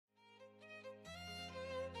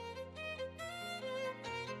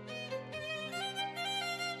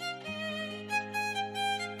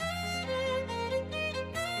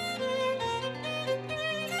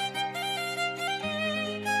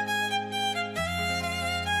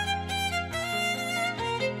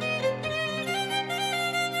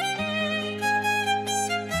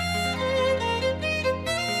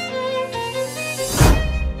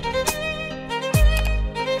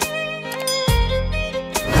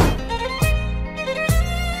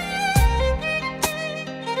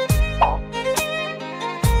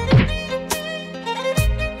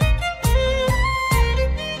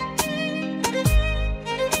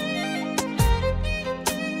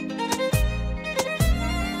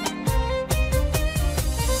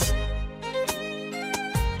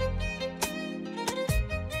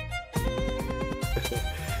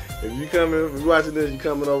if you're watching this, you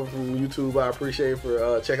coming over from YouTube, I appreciate it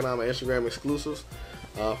for checking out my Instagram exclusives.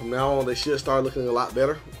 From now on, they should start looking a lot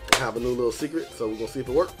better. I have a new little secret, so we're gonna see if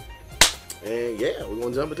it works. And yeah, we're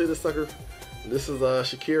gonna jump into this sucker. This is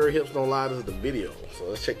Shakira, Hips Don't Lie. This is the video, so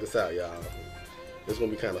let's check this out, y'all. It's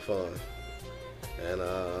gonna be kind of fun. And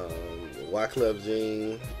Wyclef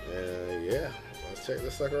Jean, and yeah, let's check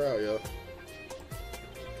this sucker out, y'all.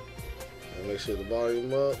 And make sure the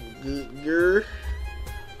volume up, good girl.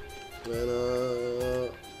 And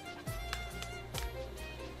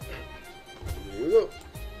here we go.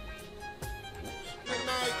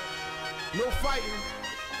 No fighting.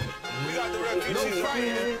 We got the refugees. No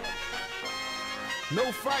fighting.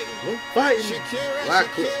 No fighting. No fighting. Shakira, Wyclef.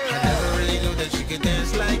 Shakira. I never really knew that she could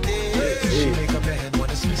dance like this. She make a man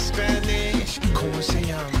wanna speak Spanish. Como se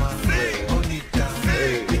llama? Bonita.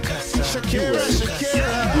 Shakira, Shakira.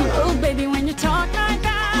 Oh, baby, when you talk like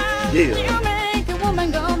that, you make a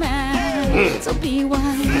woman go mad. So be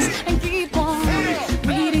wise and keep on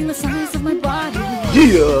reading the signs of my body.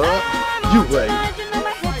 Yeah, you right. You know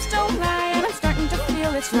my hips don't lie, and I'm starting to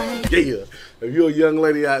feel it's right. Yeah, if you're a young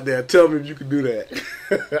lady out there, tell me if you can do that.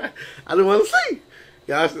 I don't want to see.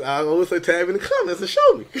 Y'all, I always say tag me in the comments and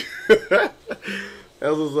show me.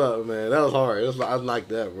 That's what's up, man. That was hard. I like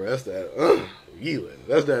that, bro. That's that.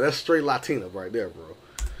 That's straight Latina right there, bro.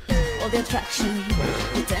 All the attraction,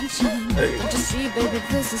 the tension. Don't you see, baby,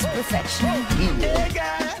 this is perfection. Hey,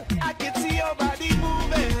 girl, I can see your body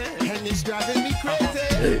moving, and it's driving me crazy.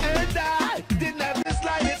 And I didn't have the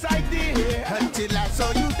slightest idea until I saw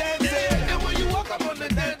you dancing. And when you walk up on the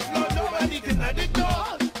dance floor, nobody can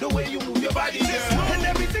ignore the way you move your body, girl. And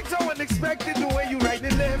everything's so unexpected, the way you right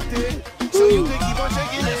and left it. So you can keep on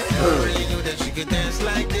shaking it. I really knew that she could dance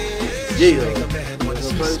like this. Yeah. Make a man wanna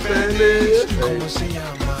speak Spanish. Spanish. Como se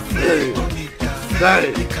llama?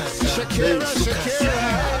 Shakira, Shakira.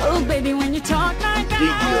 Oh, baby, when you talk like that,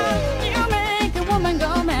 you make a woman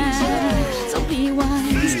go mad. So be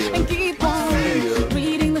wise and keep on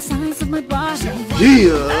reading the signs of my body.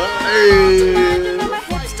 Yeah, You know my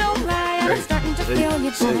hips don't lie, and I'm starting to feel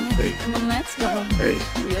your joy. Come on, let's go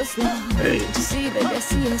real slow. Don't you see, baby, I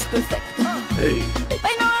see it's perfect. Babe,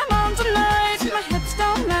 I know I'm on tonight. My hips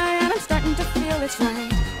don't lie, and I'm starting to feel it's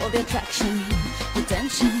right. All the attraction, the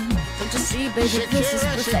tension. Don't you see, baby, this is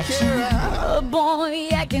perfection. Oh boy,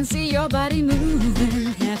 I can see your body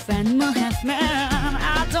moving, half animal, half man.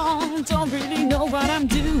 I don't really know what I'm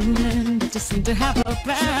doing, but just seem to have a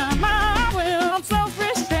plan. My will, I'm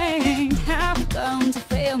self-restrained, have come to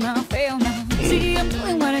fail now, fail now. See, I'm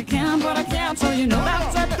doing what I can, but I can't, so you know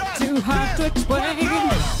that's a bit too hard to explain.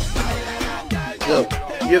 Yo,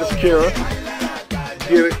 get it, Shakira.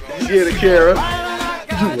 Get it, Kara.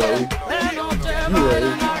 You ready?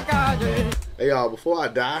 Hey y'all, before I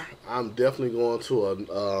die, I'm definitely going to a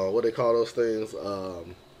what they call those things, a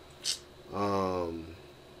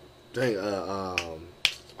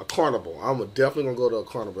carnival. I'm definitely gonna go to a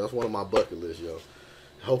carnival. That's one of my bucket lists, yo.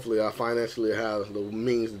 Hopefully, I financially have the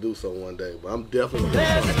means to do so one day. But I'm definitely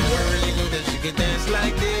gonna go to a carnival. She can dance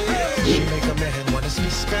like this. She make a man wanna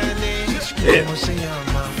speak Spanish. Como se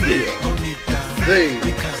llama? Bonita.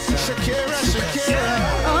 Shakira, Shakira.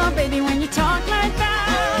 Oh, baby, when you talk like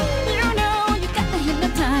that, you know you got me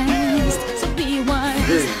hypnotized. So be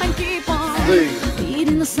wise and keep on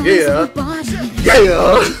reading the signs of your body.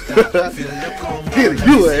 Yeah. Get it,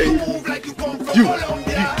 you ain't. You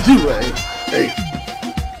ain't. Hey,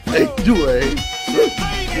 you ain't.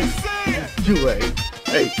 You ain't.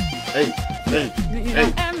 Hey. There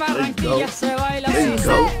you go.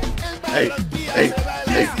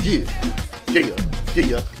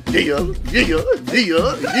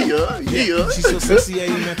 Yeah. She's so sexy,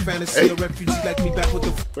 in that fantasy. A refugee like me back with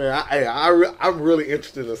the. Man, I'm really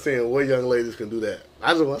interested in seeing what young ladies can do that.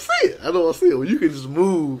 I just want to see it. Well, you can just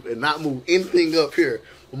move and not move anything up here.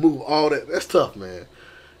 Move all that. That's tough, man.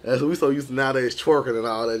 That's what we so used to nowadays, twerking and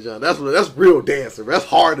all that junk. That's real dancing. That's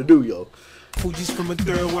hard to do, yo. Fuji's from a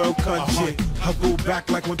third world country. I go back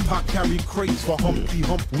like when Pac carried crates for Humpty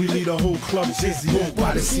Hump. We lead a whole club dizzy.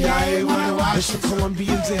 Why the CIA wanna watch the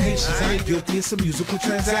Colombians and Haitians? I ain't guilty, it's a musical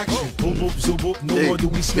transaction. Boom, boom, zoom, boom. No more do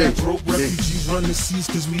we snatch rope. Refugees run the seas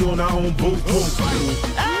cause we on our own boat.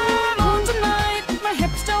 I'm on tonight, my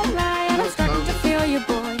hips don't lie, and I'm starting to feel you,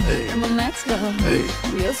 boy. Come on, let's go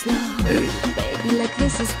real slow. Baby, like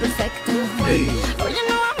this is perfect. Oh, you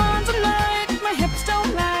know I'm on tonight, my hips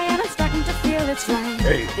don't lie, and I'm starting to feel it's right.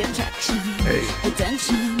 The attraction, the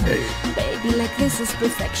tension. Baby, like this is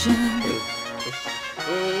perfection.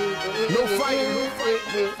 No fighting.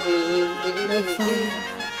 No fighting.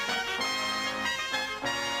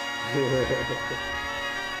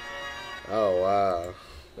 Oh wow,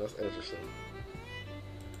 That's interesting.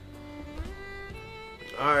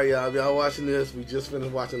 Alright, y'all. If y'all watching this, we just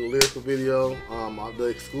finished watching the lyrical video. The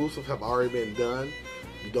exclusive have already been done.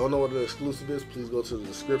 If you don't know what the exclusive is, please go to the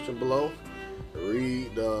description below.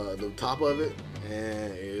 Read the top of it,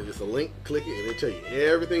 and it's a link. Click it, and it'll tell you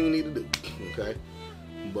everything you need to do. Okay?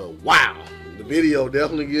 But wow, the video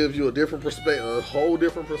definitely gives you a different perspective, a whole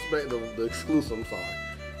different perspective. The exclusive, I'm sorry,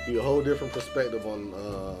 give you a whole different perspective on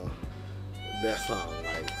that song.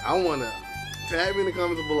 Like, I wanna tag me in the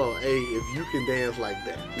comments below. Hey, if you can dance like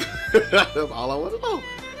that, that's all I want to know.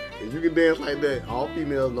 If you can dance like that, all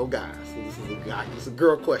females, no guys. So this is a guy, this is a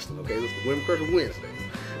girl question. Okay, this is Women Question Wednesday.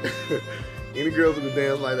 Any girls who can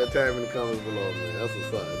dance like that, tag me in the comments below, man. That's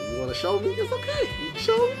what's up. If you want to show me, it's okay. You can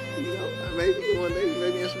show me. You know, maybe one day,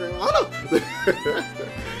 maybe Instagram. I don't know.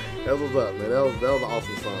 That's what's up, man. That was an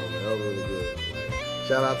awesome song, man. That was really good. Like,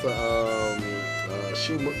 shout out to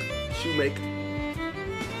Shoemake.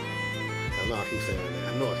 I know I keep saying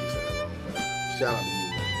that. I know I keep saying that wrong, but shout out to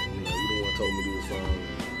you, man. You know, you the one told me to do the song.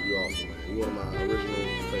 You awesome, man. You one of my original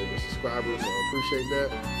favorite subscribers, so I appreciate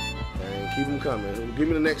that. And keep them coming. Give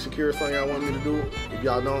me the next Shakira song y'all want me to do. If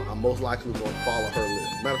y'all don't, I'm most likely going to follow her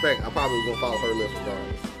list. Matter of fact, I'm probably going to follow her list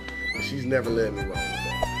regardless. She's never led me wrong.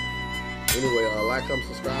 So. Anyway, like, comment,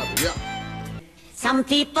 subscribe, and yeah. Some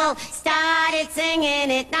people started singing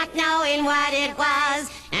it, not knowing what it was,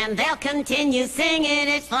 and they'll continue singing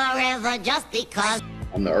it forever just because.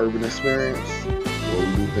 On the Urban Experience, where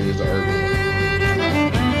we do things the urban way.